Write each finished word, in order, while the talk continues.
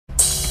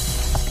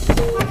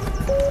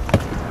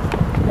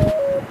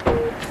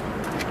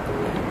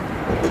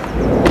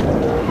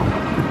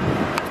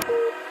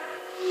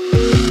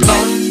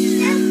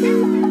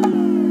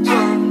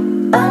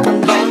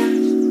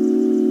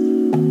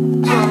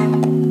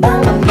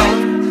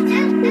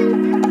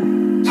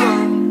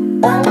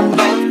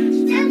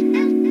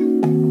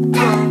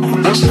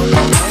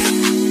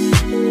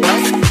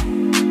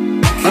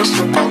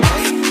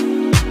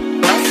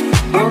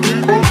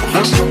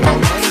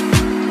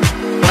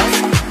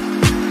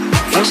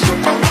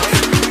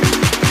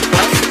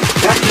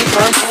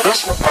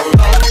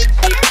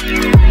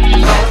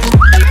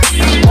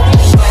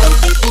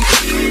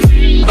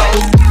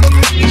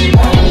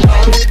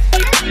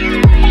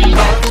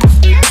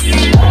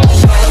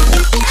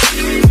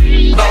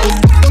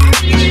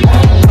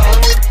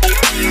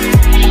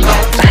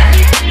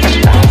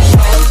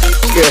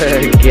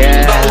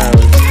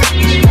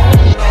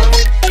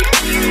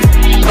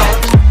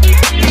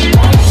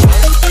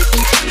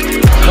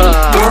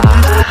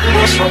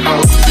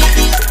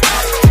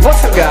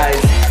What's up guys,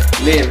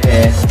 Liam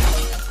here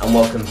and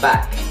welcome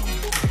back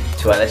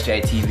to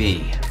LSJ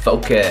TV.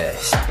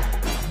 Focus.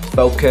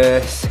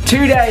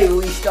 Today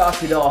we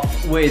started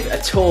off with a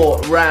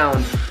tour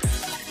around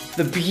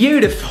the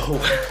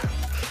beautiful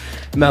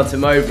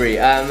Melton Mowbray.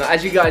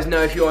 As you guys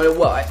know, if you're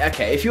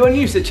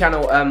new to the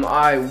channel,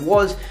 I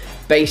was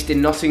based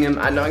in Nottingham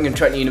at Nottingham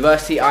Trent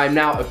University. I am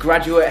now a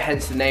graduate,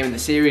 hence the name of the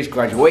series,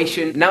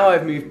 Graduation. Now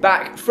I've moved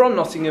back from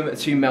Nottingham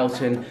to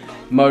Melton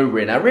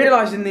Mowbray. And I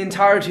realised in the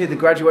entirety of the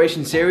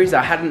Graduation series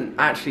I hadn't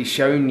actually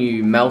shown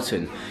you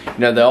Melton. You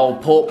know, the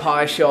old pork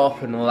pie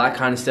shop and all that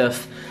kind of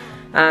stuff.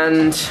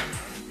 And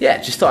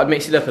yeah, just thought I'd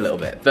mix it up a little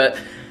bit. But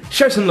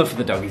show some love for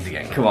the doggies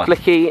again, come on.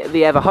 Flicky,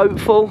 the ever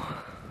hopeful.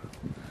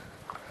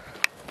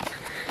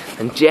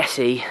 And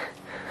Jessie,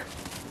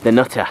 the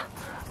nutter.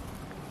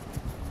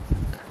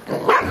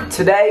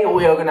 Today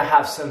we are going to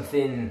have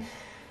something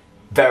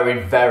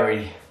very,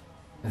 very,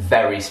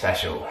 very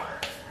special.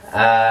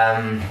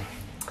 I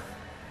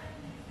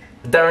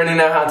don't really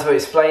know how to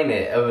explain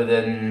it other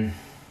than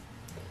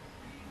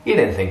you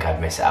didn't think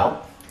I'd miss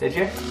out, did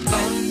you?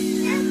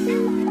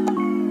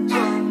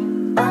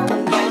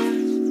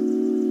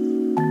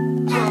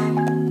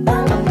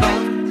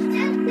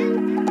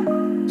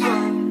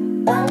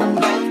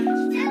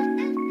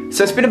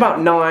 So it's been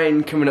about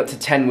 9, coming up to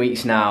 10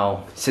 weeks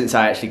now since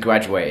I actually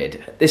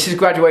graduated. This is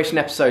graduation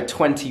episode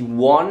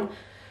 21,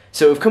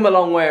 so we've come a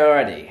long way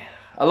already.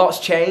 A lot's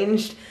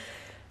changed.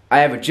 I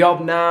have a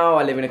job now,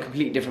 I live in a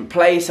completely different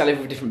place, I live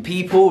with different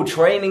people,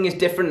 training is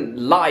different,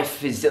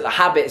 life is, the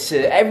habits,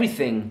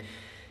 everything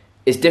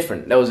is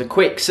different. There was a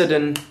quick,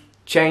 sudden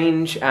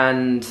change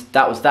and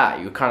that was that.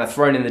 You were kind of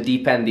thrown in the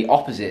deep end, the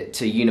opposite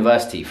to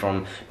university,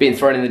 from being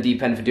thrown in the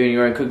deep end for doing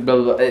your own cooking, blah,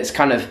 blah, blah. It's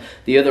kind of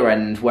the other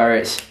end where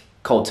it's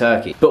cold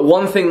turkey. But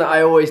one thing that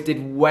I always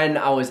did when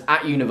I was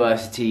at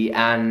university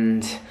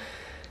and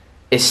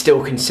is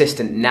still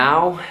consistent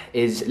now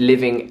is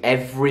living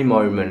every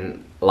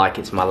moment like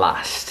it's my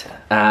last.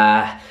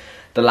 The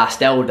last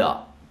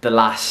LDOT, the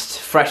last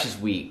Freshers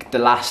Week, the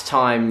last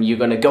time you're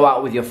gonna go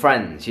out with your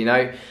friends, you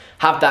know?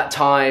 Have that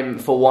time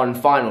for one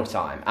final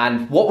time.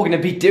 And what we're gonna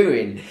be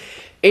doing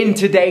in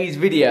today's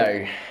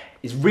video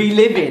is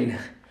reliving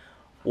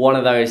one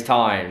of those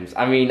times.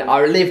 I mean,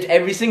 I lived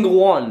every single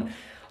one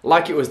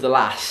like it was the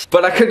last,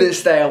 but I couldn't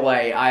stay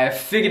away. I have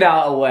figured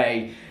out a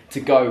way to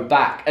go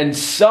back. And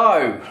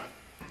so,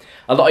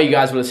 a lot of you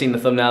guys will have seen the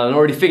thumbnail and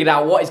already figured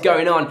out what is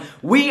going on.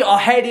 We are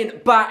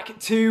heading back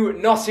to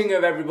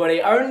Nottingham,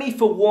 everybody, only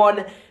for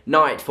one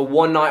night. For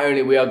one night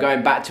only, we are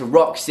going back to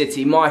Rock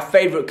City, my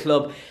favourite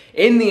club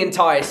in the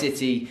entire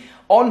city,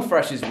 on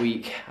Freshers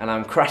Week, and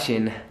I'm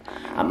crashing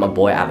at my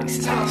boy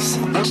Alex's house.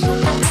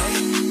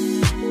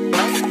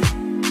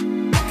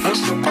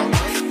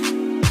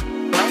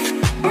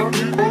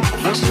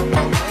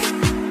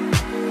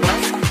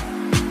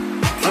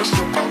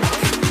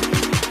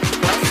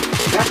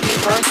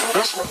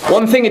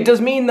 One thing it does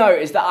mean though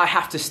is that I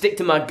have to stick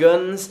to my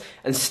guns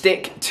and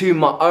stick to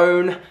my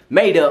own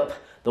made up,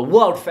 the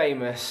world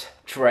famous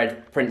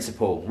TREAD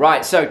principle.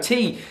 Right, so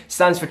T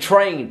stands for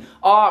train,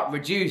 R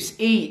reduce,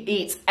 E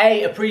eat,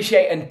 A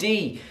appreciate, and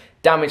D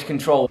damage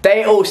control.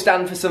 They all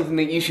stand for something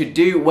that you should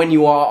do when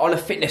you are on a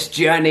fitness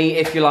journey,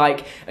 if you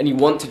like, and you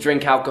want to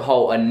drink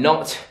alcohol and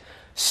not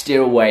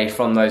steer away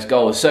from those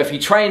goals. So if you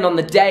train on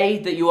the day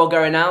that you are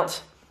going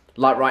out,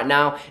 like right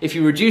now, if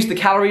you reduce the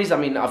calories, I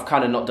mean, I've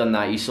kind of not done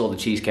that, you saw the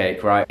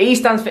cheesecake, right? E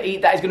stands for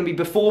eat, that is going to be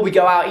before we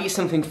go out, eat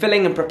something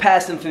filling and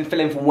prepare something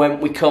filling for when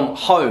we come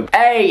home.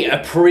 A,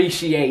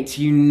 appreciate,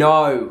 you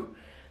know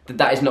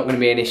that is not going to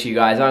be an issue,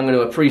 guys. I'm going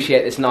to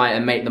appreciate this night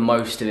and make the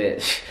most of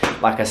it,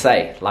 like I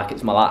say, like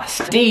it's my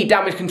last. D,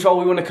 damage control,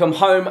 we want to come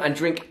home and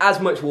drink as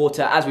much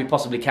water as we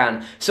possibly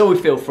can so we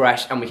feel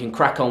fresh and we can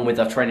crack on with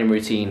our training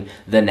routine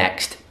the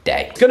next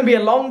day. It's going to be a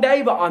long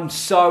day, but I'm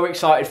so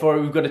excited for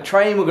it. We've got to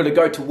train, we've got to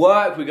go to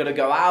work, we've got to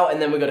go out, and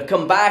then we've got to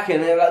come back,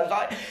 and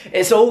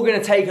it's all going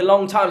to take a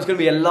long time. It's going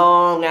to be a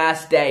long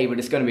ass day, but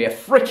it's going to be a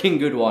freaking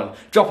good one.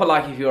 Drop a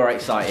like if you're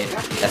excited.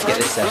 Let's get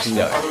this session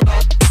going.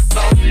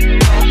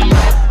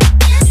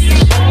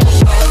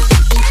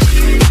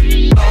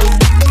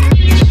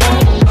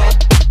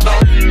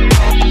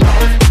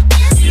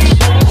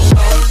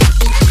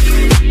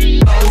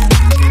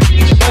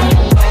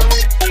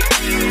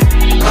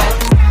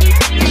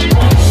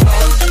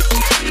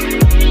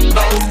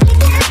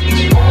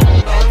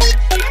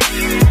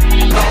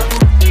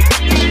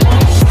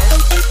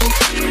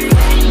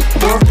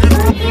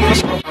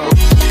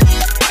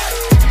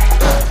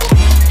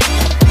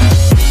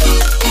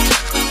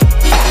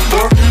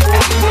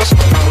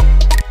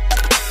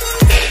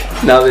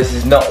 Now this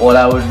is not what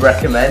I would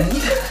recommend,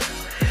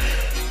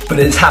 but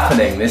it's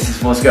happening. This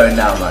is what's going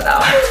down right now.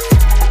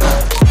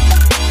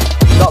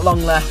 Not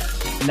long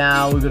left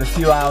now. We've got a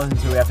few hours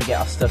until we have to get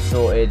our stuff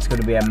sorted. It's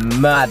going to be a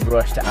mad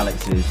rush to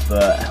Alex's,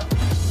 but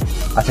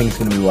I think it's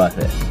going to be worth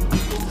it.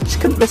 Just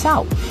couldn't miss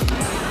out.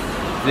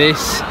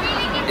 This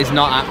is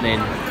not happening.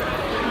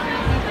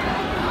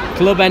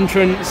 Club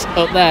entrance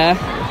up there.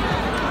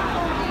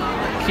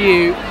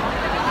 Queue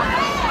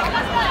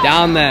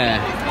down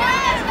there.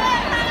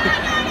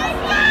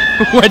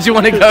 Where do you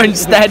want to go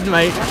instead,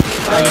 mate?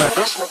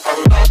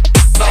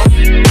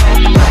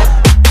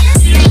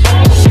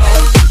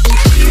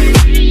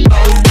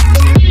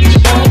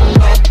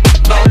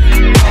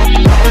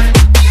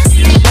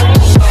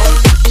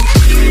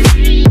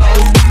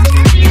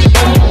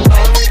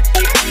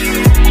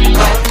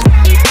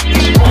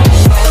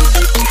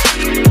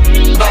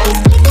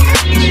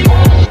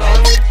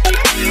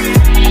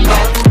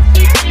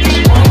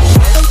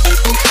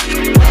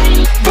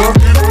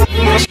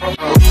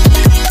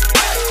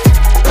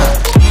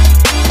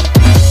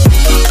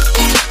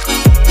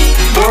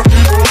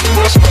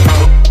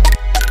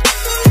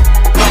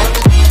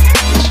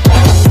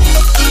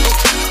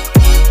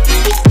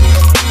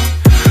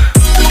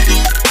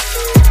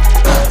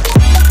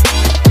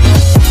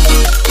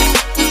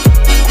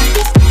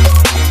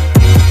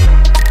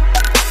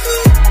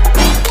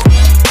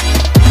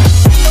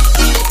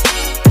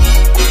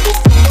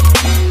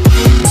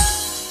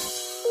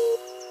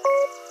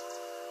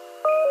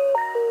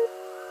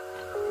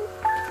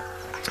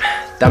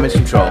 Damage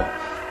control.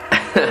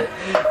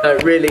 No,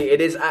 really,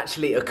 it is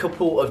actually a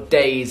couple of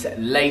days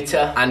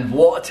later, and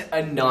what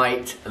a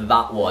night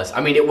that was.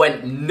 I mean, it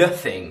went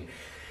nothing,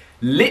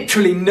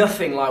 literally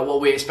nothing like what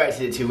we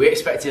expected it to. We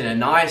expected a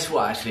nice,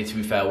 well, actually, to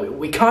be fair,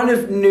 we kind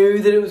of knew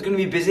that it was going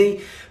to be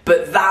busy,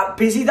 but that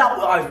busy, that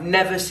I've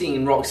never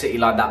seen Rock City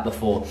like that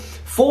before.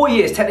 4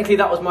 years, technically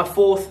that was my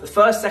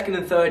first, second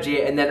and third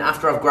year, and then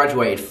after I've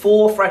graduated,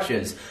 4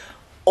 freshers.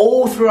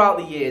 All throughout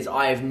the years,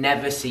 I have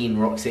never seen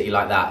Rock City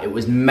like that. It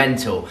was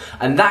mental.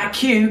 And that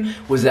queue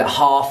was at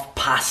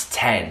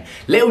 10:30.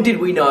 Little did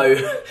we know,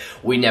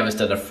 we never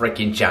stood a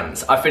freaking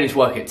chance. I finished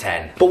work at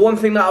 10. But one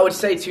thing that I would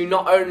say to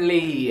not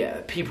only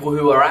people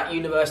who are at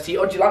university,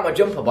 oh, do you like my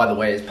jumper, by the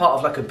way? It's part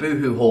of like a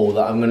boohoo haul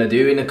that I'm gonna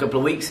do in a couple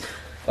of weeks.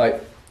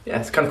 Like, yeah,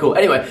 it's kind of cool.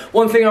 Anyway,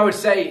 one thing I would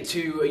say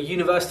to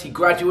university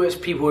graduates,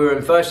 people who are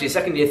in first year,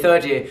 second year,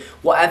 third year,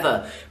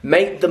 whatever,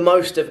 make the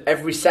most of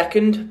every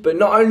second. But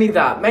not only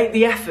that, make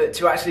the effort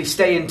to actually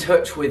stay in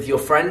touch with your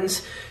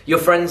friends,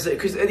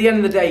 because at the end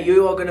of the day,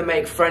 you are going to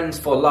make friends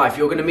for life.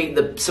 You're going to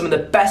meet some of the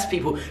best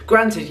people.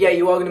 Granted, yeah,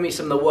 you are going to meet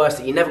some of the worst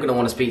that you're never going to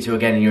want to speak to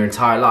again in your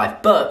entire life,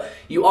 but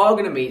you are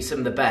going to meet some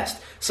of the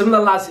best. Some of the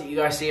lads that you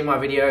guys see in my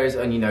videos,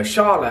 and you know,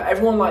 Charlotte,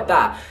 everyone like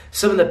that,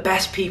 some of the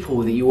best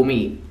people that you will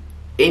meet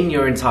in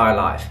your entire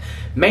life.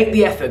 Make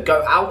the effort,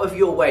 go out of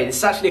your way. This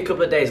is actually a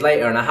couple of days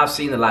later, and I have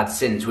seen the lads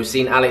since. We've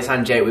seen Alex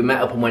and Jake, we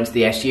met up and went to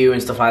the SU and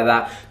stuff like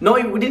that.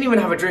 We didn't even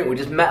have a drink, we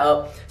just met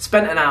up,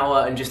 spent an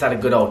hour and just had a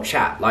good old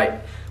chat,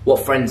 like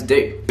what friends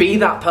do. Be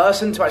that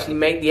person to actually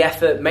make the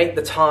effort, make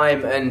the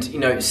time, and you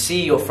know,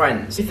 see your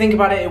friends. If you think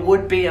about it, it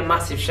would be a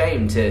massive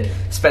shame to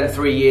spend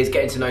 3 years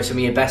getting to know some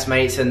of your best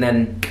mates and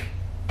then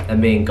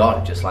being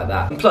gone just like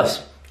that. And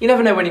plus, you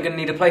never know when you're going to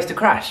need a place to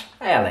crash.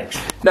 Hey, Alex.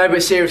 No,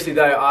 but seriously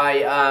though,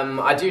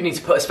 I do need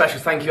to put a special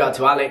thank you out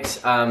to Alex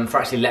for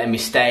actually letting me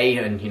stay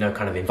and, you know,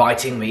 kind of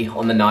inviting me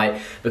on the night,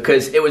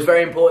 because it was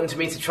very important to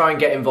me to try and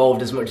get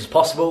involved as much as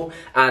possible,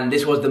 and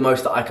this was the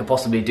most that I could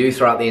possibly do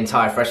throughout the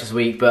entire Freshers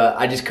Week, but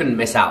I just couldn't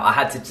miss out. I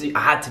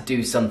had to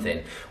do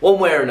something. One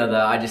way or another,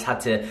 I just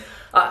had to...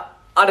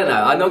 I don't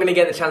know, I'm not going to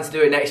get the chance to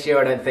do it next year,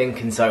 I don't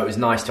think, and so it was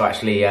nice to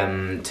actually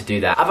to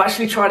do that. I've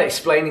actually tried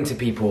explaining to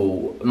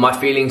people my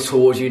feelings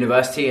towards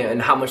university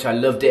and how much I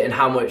loved it and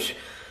how much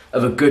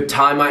of a good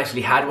time I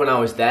actually had when I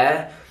was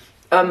there.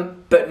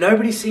 But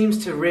nobody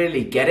seems to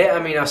really get it. I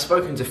mean, I've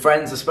spoken to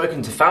friends, I've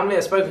spoken to family,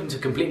 I've spoken to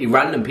completely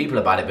random people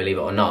about it, believe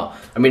it or not.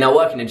 I mean, I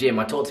work in a gym,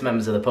 I talk to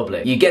members of the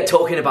public. You get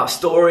talking about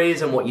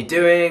stories and what you're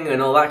doing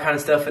and all that kind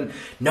of stuff, and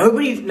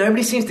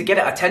nobody seems to get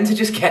it. I tend to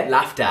just get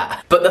laughed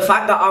at. But the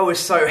fact that I was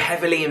so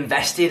heavily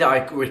invested,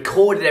 I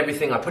recorded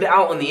everything, I put it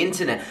out on the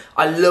internet,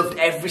 I loved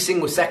every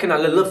single second, I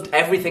loved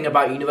everything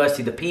about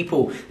university, the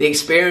people, the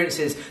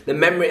experiences, the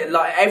memory,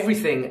 like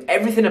everything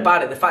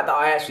about it. The fact that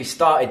I actually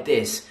started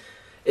this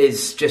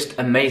is just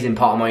an amazing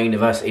part of my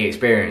university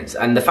experience,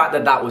 and the fact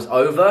that that was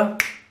over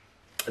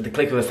at the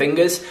click of a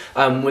fingers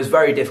was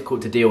very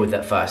difficult to deal with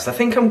at first. I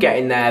think I'm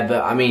getting there,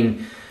 but I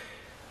mean,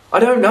 I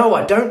don't know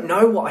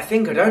what I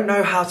think, I don't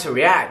know how to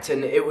react,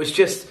 and it was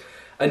just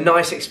a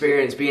nice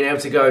experience being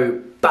able to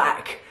go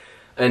back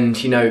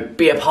and, you know,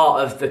 be a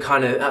part of the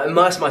kind of,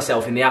 immerse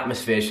myself in the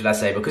atmosphere, should I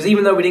say, because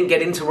even though we didn't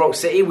get into Rock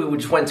City, we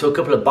just went to a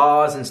couple of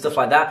bars and stuff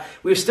like that,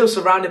 we were still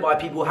surrounded by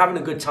people having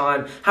a good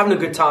time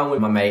with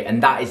my mate,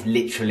 and that is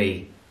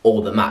literally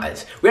all that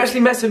matters. We actually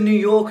met some New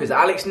Yorkers.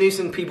 Alex knew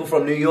some people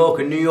from New York,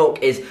 and New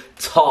York is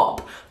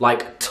top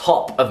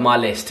of my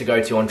list to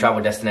go to on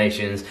travel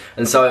destinations.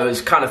 And so it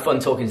was kind of fun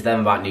talking to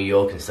them about New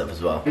York and stuff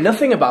as well.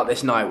 Nothing about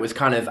this night was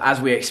kind of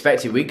as we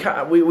expected.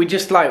 We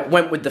just like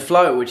went with the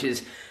flow, which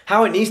is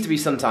how it needs to be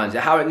sometimes,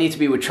 how it needs to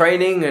be with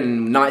training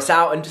and nights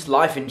out and just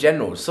life in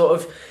general. Sort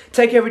of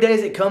take every day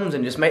as it comes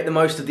and just make the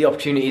most of the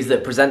opportunities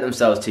that present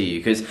themselves to you,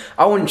 because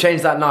I wouldn't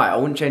change that night. I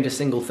wouldn't change a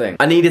single thing.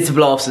 I needed to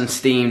blow off some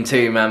steam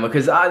too, man,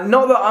 because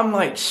not that I'm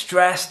like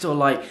stressed or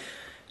like,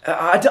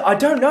 I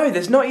don't know,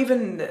 there's not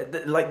even,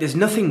 like there's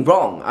nothing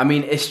wrong. I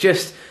mean, it's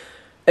just,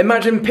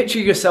 picture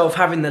yourself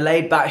having the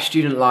laid back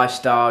student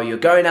lifestyle. You're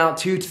going out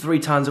 2 to 3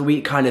 times a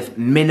week, kind of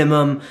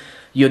minimum.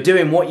 You're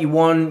doing what you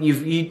want,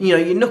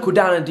 you knuckle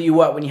down and do your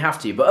work when you have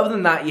to. But other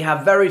than that, you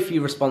have very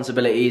few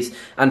responsibilities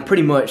and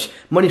pretty much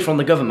money from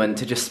the government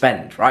to just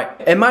spend, right?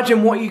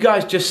 Imagine what you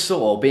guys just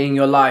saw being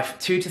your life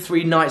 2 to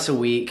 3 nights a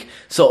week,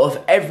 sort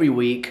of every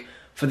week,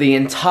 for the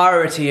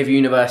entirety of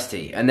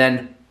university, and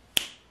then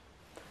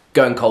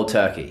going cold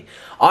turkey.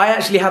 I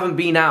actually haven't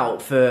been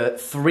out for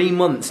 3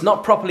 months,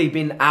 not properly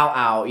been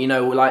out, you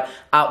know, like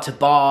out to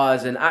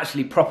bars and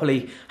actually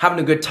properly having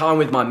a good time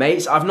with my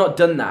mates. I've not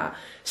done that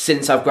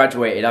since I've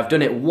graduated. I've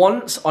done it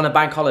once on a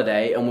bank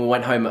holiday and we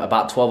went home at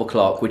about 12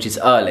 o'clock, which is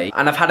early,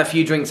 and I've had a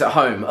few drinks at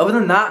home. Other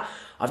than that,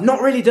 I've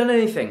not really done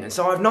anything, and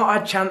so I've not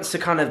had a chance to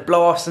kind of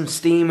blow off some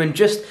steam and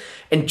just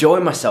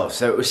enjoy myself.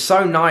 So it was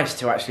so nice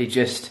to actually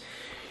just,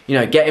 you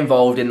know, get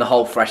involved in the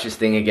whole freshers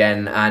thing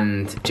again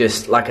and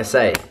just, like I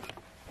say,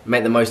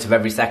 make the most of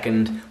every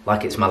second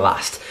like it's my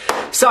last.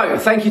 So,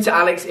 thank you to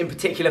Alex in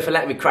particular for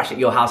letting me crash at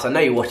your house. I know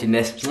you're watching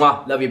this.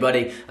 Mwah, love you,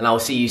 buddy, and I will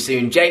see you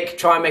soon. Jake,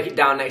 try and make it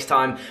down next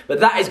time.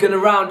 But that is going to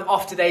round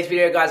off today's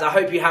video, guys. I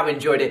hope you have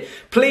enjoyed it.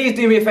 Please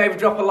do me a favour,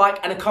 drop a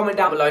like and a comment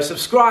down below.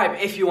 Subscribe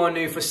if you are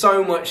new for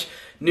so much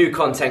new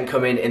content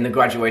coming in the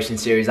graduation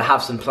series. I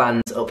have some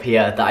plans up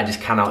here that I just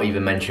cannot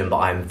even mention, but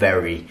I'm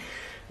very,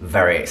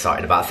 very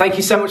excited about. Thank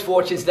you so much for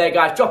watching today,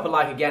 guys. Drop a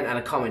like again and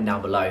a comment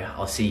down below.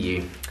 I'll see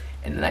you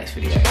in the next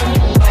video.